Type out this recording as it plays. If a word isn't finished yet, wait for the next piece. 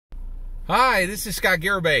Hi, this is Scott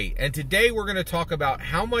Garibay, and today we're going to talk about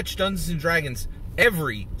how much Dungeons & Dragons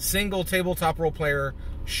every single tabletop role player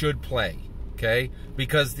should play, okay?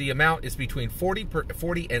 Because the amount is between 40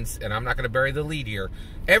 and I'm not going to bury the lead here,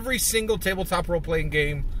 every single tabletop role-playing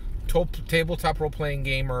gamer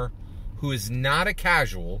who is not a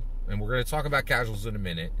casual, and we're going to talk about casuals in a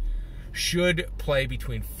minute, should play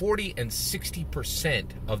between 40 and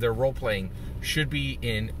 60% of their role-playing should be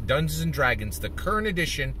in Dungeons & Dragons, the current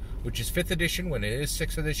edition, which is 5th edition. When it is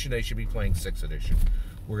 6th edition, they should be playing 6th edition.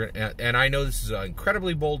 And I know this is an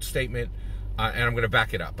incredibly bold statement, and I'm going to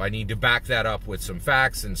back it up. I need to back that up with some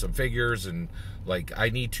facts and some figures, and like I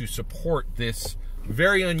need to support this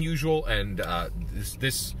very unusual and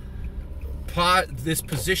this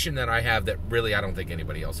position that I have that really I don't think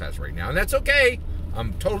anybody else has right now, and that's okay.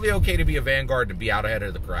 I'm totally okay to be a vanguard and be out ahead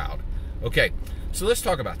of the crowd. Okay, so let's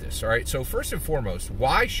talk about this, all right? So first and foremost,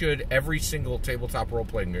 why should every single tabletop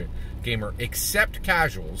role-playing gamer, except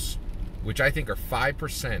casuals, which I think are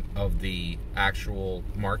 5% of the actual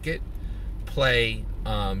market, play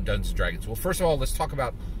Dungeons & Dragons? Well, first of all, let's talk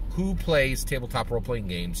about who plays tabletop role-playing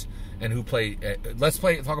games and who play.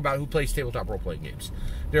 Talk about who plays tabletop role-playing games.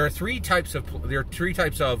 There are three types of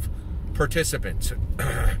participants.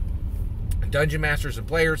 Dungeon masters and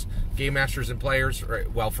players, game masters and players.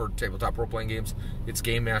 Right? Well, for tabletop role-playing games, it's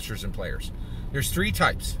game masters and players. There's three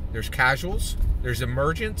types. There's casuals, there's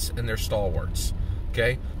emergents, and there's stalwarts.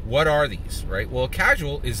 Okay, what are these? Right. Well, a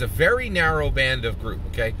casual is a very narrow band of group.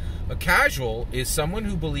 Okay, a casual is someone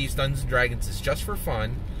who believes Dungeons & Dragons is just for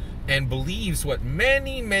fun, and believes what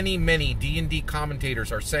many D&D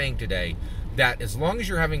commentators are saying today, that as long as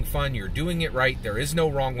you're having fun, you're doing it right. There is no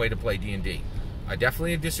wrong way to play D&D. I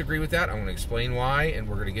definitely disagree with that. I want to explain why, and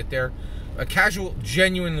we're going to get there. A casual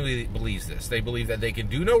genuinely believes this. They believe that they can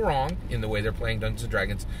do no wrong in the way they're playing Dungeons &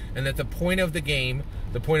 Dragons, and that the point of the game,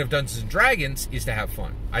 the point of Dungeons & Dragons, is to have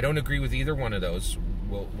fun. I don't agree with either one of those.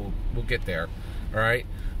 We'll get there, all right?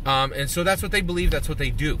 And so that's what they believe. That's what they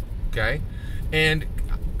do, okay? And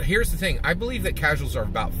here's the thing. I believe that casuals are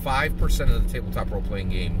about 5% of the tabletop role-playing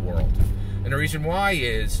game world. And the reason why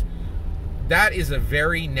is that is a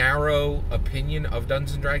very narrow opinion of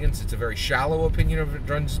Dungeons & Dragons. It's a very shallow opinion of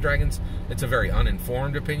Dungeons & Dragons. It's a very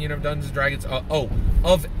uninformed opinion of Dungeons & Dragons.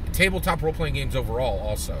 Of tabletop role-playing games overall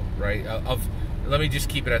also, right? Let me just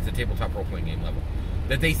keep it at the tabletop role-playing game level.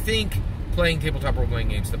 That they think playing tabletop role-playing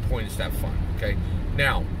games, the point is to have fun, okay?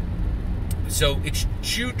 Now, so it's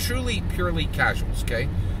truly, purely casuals, okay?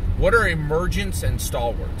 What are emergents and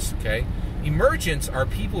stalwarts, okay? Emergents are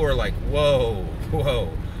people who are like, whoa,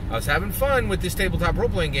 I was having fun with this tabletop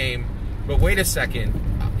role-playing game, but wait a second,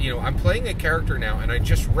 I'm playing a character now, and I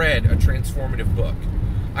just read a transformative book.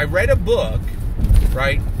 I read a book,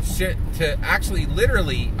 right, I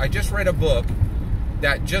just read a book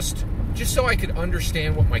that just so I could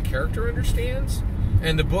understand what my character understands,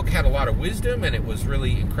 and the book had a lot of wisdom, and it was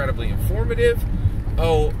really incredibly informative.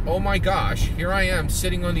 Oh my gosh, here I am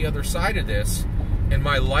sitting on the other side of this, and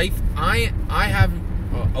my life, I have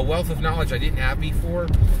a wealth of knowledge I didn't have before.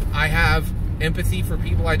 I have empathy for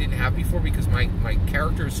people I didn't have before because my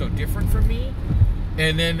character is so different from me.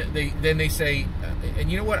 And then they say,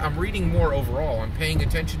 and you know what? I'm reading more overall. I'm paying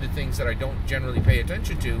attention to things that I don't generally pay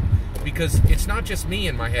attention to because it's not just me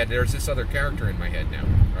in my head. There's this other character in my head now,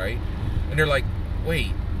 right? And they're like,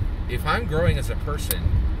 wait, if I'm growing as a person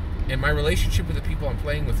and my relationship with the people I'm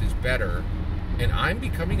playing with is better and I'm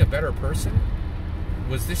becoming a better person,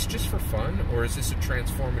 was this just for fun, or is this a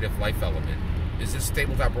transformative life element? Is this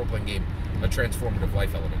tabletop role-playing game a transformative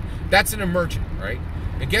life element? That's an emergent, right?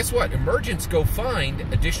 And guess what? Emergents go find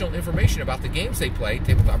additional information about the games they play,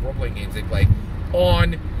 tabletop role-playing games they play,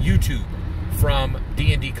 on YouTube from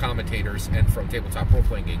D&D commentators and from tabletop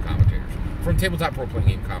role-playing game commentators.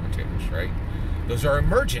 Right? Those are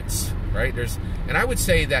emergents, right? And I would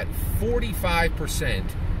say that 45%,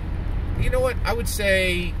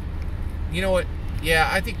 yeah,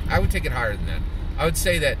 I think I would take it higher than that. I would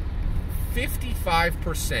say that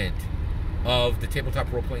 55% of the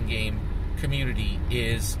tabletop role-playing game community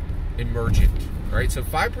is emergent, right? So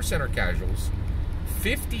 5% are casuals,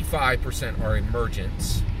 55% are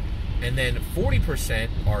emergents, and then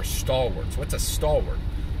 40% are stalwarts. What's a stalwart?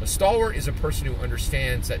 A stalwart is a person who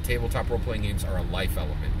understands that tabletop role-playing games are a life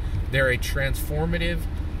element. They're a transformative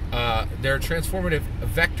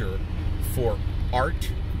vector for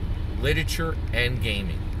art, literature, and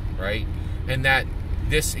gaming, right? And that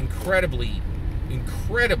this incredibly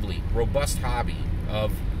robust hobby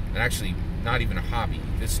of, and actually not even a hobby,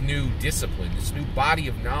 this new discipline, this new body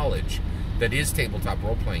of knowledge that is tabletop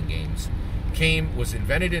role-playing games, was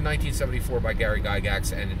invented in 1974 by Gary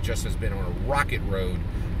Gygax, and it just has been on a rocket road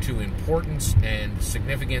to importance and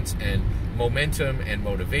significance and momentum and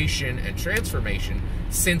motivation and transformation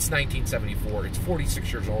since 1974. It's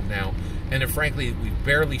 46 years old now, and frankly, we've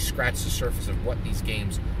barely scratched the surface of what these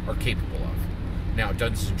games are capable of. Now,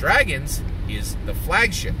 Dungeons and Dragons is the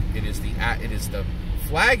flagship. It is the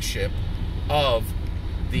flagship of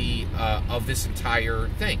this entire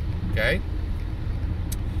thing. Okay,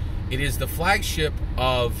 it is the flagship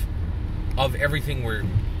of everything. Where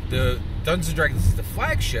the Dungeons and Dragons is the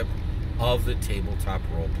flagship of the tabletop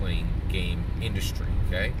role-playing game industry.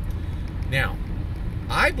 Okay, now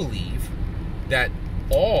I believe that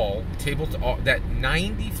that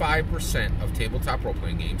 95% of tabletop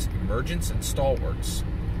role-playing games, emergents and stalwarts,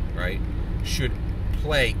 right, should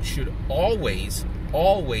always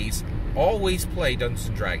play Dungeons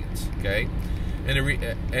and Dragons. Okay,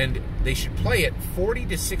 and they should play it 40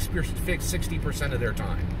 to 60% of their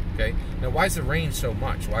time. Okay, now why is the range so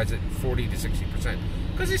much? Why is it 40 to 60%?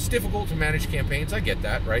 Because it's difficult to manage campaigns. I get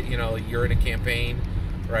that, right? You know, you're in a campaign,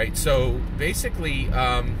 right? So basically,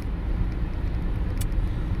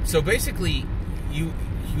 you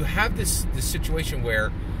have this situation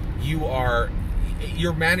where you're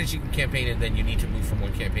managing a campaign, and then you need to move from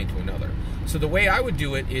one campaign to another. So the way I would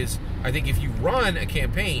do it is, I think if you run a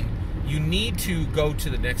campaign, you need to go to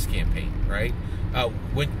the next campaign, right?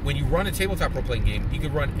 When you run a tabletop role-playing game, you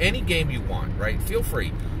can run any game you want, right? Feel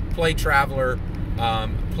free. Play Traveler,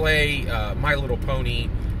 play My Little Pony,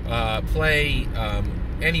 play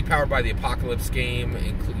any Powered by the Apocalypse game,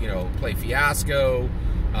 play Fiasco,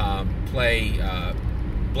 play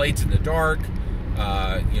Blades in the Dark,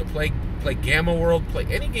 play Gamma World, play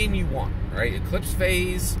any game you want, right? Eclipse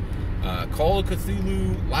Phase, Call of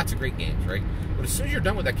Cthulhu, lots of great games, right? But as soon as you're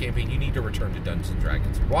done with that campaign, you need to return to Dungeons and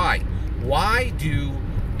Dragons. Why? Why do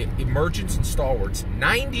emergents and stalwarts,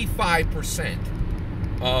 95%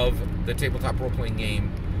 of the tabletop role-playing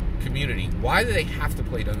game community, why do they have to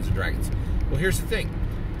play Dungeons and Dragons? Well, here's the thing.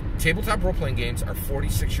 Tabletop role-playing games are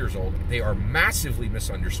 46 years old. They are massively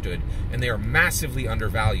misunderstood, and they are massively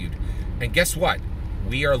undervalued. And guess what?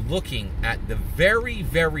 We are looking at the very,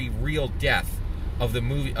 very real death of the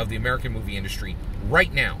American movie industry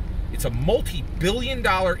right now. It's a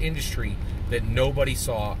multi-billion-dollar industry that nobody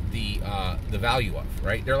saw the value of,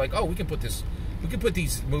 right? They're like, oh, we can put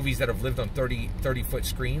these movies that have lived on 30-foot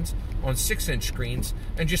screens on 6-inch screens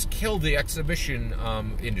and just kill the exhibition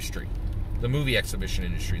industry, the movie exhibition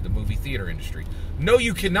industry, the movie theater industry. No,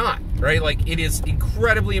 you cannot, right? Like, it is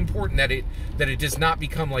incredibly important that it does not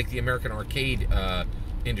become like the American arcade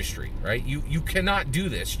industry, right? You cannot do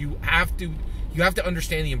this. You have to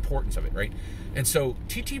understand the importance of it, right? And so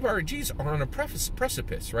TTRPGs are on a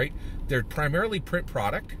precipice, right? They're primarily print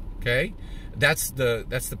product. Okay, that's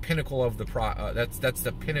the pinnacle of that's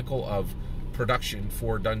the pinnacle of production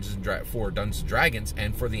for Dungeons and Dragons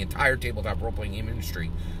and for the entire tabletop role-playing game industry.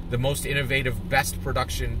 The most innovative, best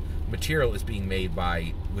production material is being made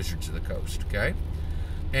by Wizards of the Coast. Okay,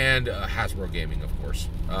 and Hasbro Gaming, of course,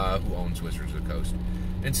 who owns Wizards of the Coast.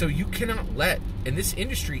 And so you cannot in this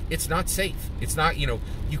industry, it's not safe. It's not, you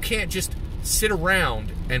can't just sit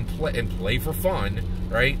around and play for fun,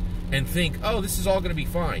 right? And think, oh, this is all going to be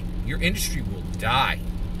fine. Your industry will die,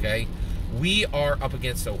 okay? We are up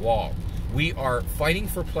against a wall. We are fighting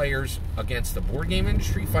for players against the board game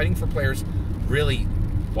industry, fighting for players really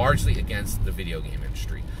largely against the video game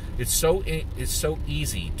industry. It's so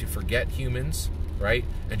easy to forget humans, right?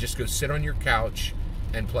 And just go sit on your couch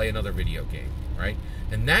and play another video game, right?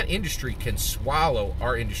 And that industry can swallow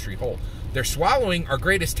our industry whole. They're swallowing our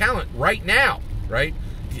greatest talent right now, right?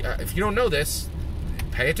 If you don't know this,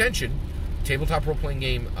 pay attention. Tabletop role-playing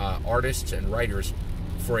game artists and writers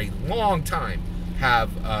for a long time have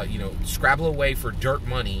scrabble away for dirt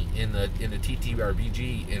money in the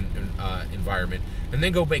TTRPG environment, and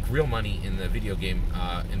then go make real money in the video game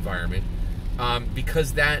environment,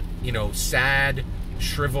 because that sad,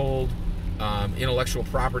 shriveled intellectual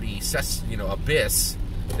property abyss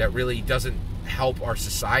that really doesn't help our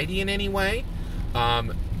society in any way,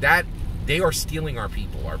 that they are stealing our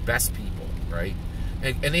people, our best people, right?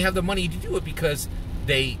 And they have the money to do it because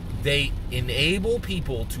they enable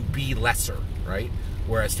people to be lesser, right?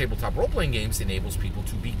 Whereas tabletop role-playing games enables people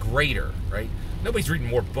to be greater, right? Nobody's reading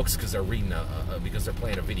more books because they're playing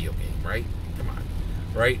a video game, right? Come on,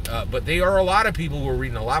 right? But there are a lot of people who are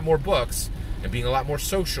reading a lot more books and being a lot more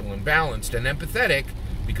social and balanced and empathetic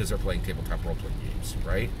because they're playing tabletop role-playing games,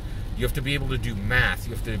 right? You have to be able to do math.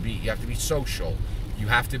 You have to be social. You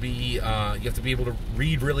have to be able to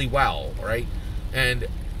read really well, right? And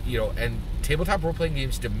tabletop role-playing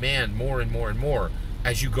games demand more and more and more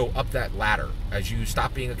as you go up that ladder. As you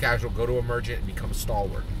stop being a casual, go to emergent, and become a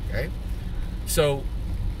stalwart. Okay? So,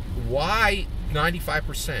 why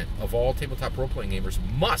 95% of all tabletop role-playing gamers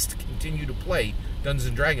must continue to play Dungeons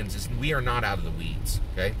 & Dragons is we are not out of the weeds.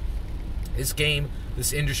 Okay? This game,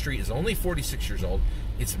 this industry is only 46 years old.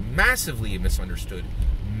 It's massively misunderstood,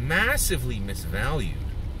 massively misvalued,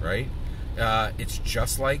 right? It's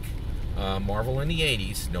just like Marvel in the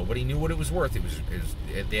 80s. Nobody knew what it was worth.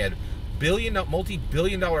 They had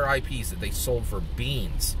multi-billion-dollar IPs that they sold for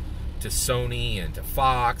beans to Sony and to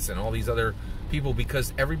Fox and all these other people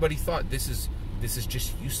because everybody thought this is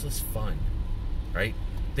just useless fun, right?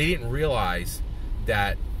 They didn't realize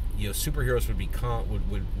that superheroes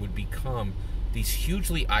would become these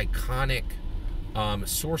hugely iconic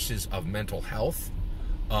sources of mental health,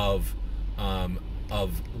 of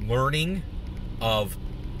learning, of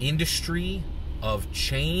industry, of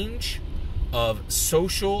change, of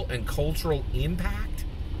social and cultural impact.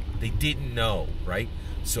 They didn't know, right?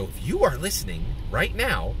 So if you are listening right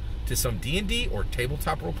now to some D&D or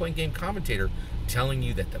tabletop role-playing game commentator telling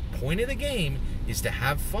you that the point of the game is to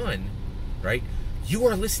have fun, right? You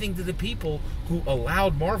are listening to the people who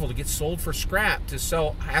allowed Marvel to get sold for scrap, to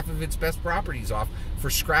sell half of its best properties off for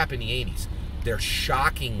scrap in the 80s. They're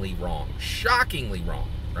shockingly wrong,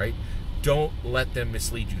 right? Don't let them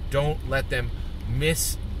mislead you. Don't let them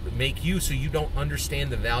make you so you don't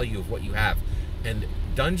understand the value of what you have. And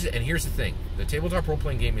here's the thing, the tabletop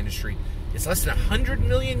role-playing game industry is less than $100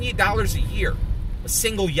 million a year. A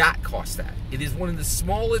single yacht costs that. It is one of the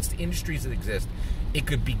smallest industries that exist. It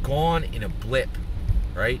could be gone in a blip,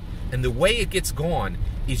 right? And the way it gets gone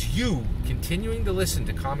is you continuing to listen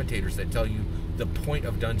to commentators that tell you the point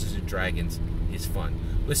of Dungeons & Dragons is fun.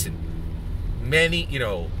 Listen,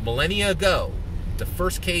 millennia ago, the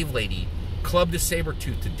first cave lady clubbed a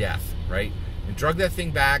saber-tooth to death, right? And drugged that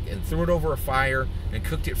thing back and threw it over a fire and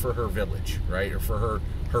cooked it for her village, right? Or for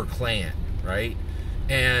her clan, right?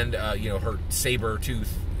 And, her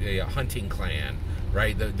saber-tooth hunting clan,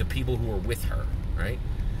 right? The people who were with her, right?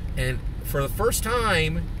 And for the first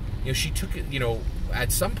time, she took it,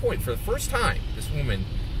 at some point, for the first time, this woman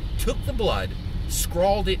took the blood,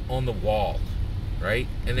 scrawled it on the wall, right?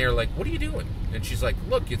 And they're like, what are you doing? And she's like,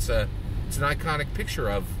 look, it's an iconic picture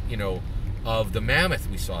of the mammoth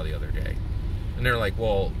we saw the other day. And they're like,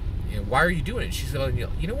 well, why are you doing it? She said,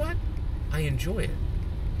 you know what? I enjoy it.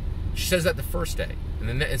 She says that the first day. And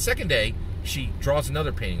then the second day, she draws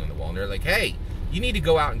another painting on the wall. And they're like, hey, you need to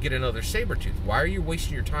go out and get another saber tooth. Why are you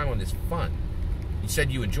wasting your time on this fun? You said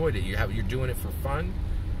you enjoyed it. You're doing it for fun?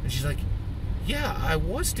 And she's like, yeah, I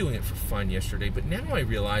was doing it for fun yesterday, but now I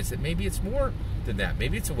realize that maybe it's more than that.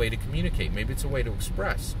 Maybe it's a way to communicate. Maybe it's a way to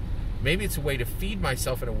express. Maybe it's a way to feed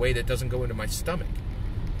myself in a way that doesn't go into my stomach,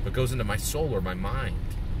 but goes into my soul or my mind,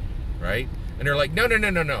 right? And they're like, no,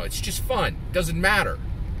 it's just fun. It doesn't matter.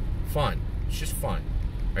 Fun. It's just fun,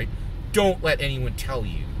 right? Don't let anyone tell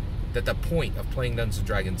you that the point of playing Dungeons &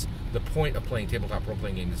 Dragons, the point of playing tabletop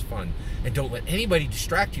role-playing games is fun. And don't let anybody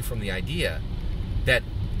distract you from the idea that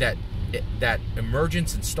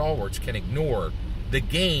emergents and stalwarts can ignore the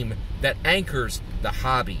game that anchors the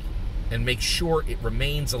hobby and make sure it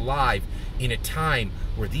remains alive in a time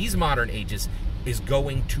where these modern ages is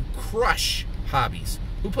going to crush hobbies.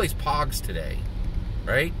 Who plays Pogs today,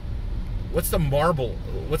 right? What's the marble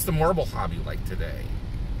hobby like today,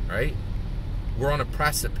 right? We're on a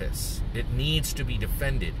precipice. It needs to be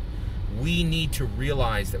defended. We need to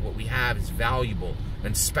realize that what we have is valuable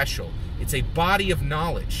and special. It's a body of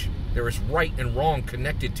knowledge. There is right and wrong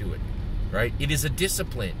connected to it, right? It is a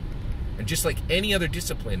discipline. And just like any other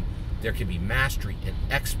discipline, there can be mastery and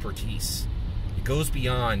expertise. It goes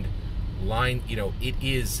beyond line, it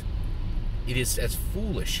is as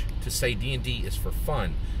foolish to say D&D is for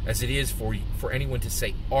fun as it is for anyone to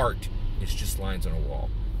say art is just lines on a wall.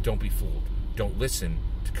 Don't be fooled. Don't listen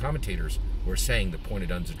to commentators who are saying the point of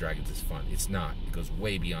Dungeons & Dragons is fun. It's not. It goes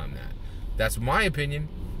way beyond that. That's my opinion.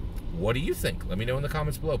 What do you think? Let me know in the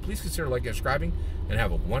comments below. Please consider liking and subscribing, and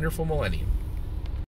have a wonderful millennium.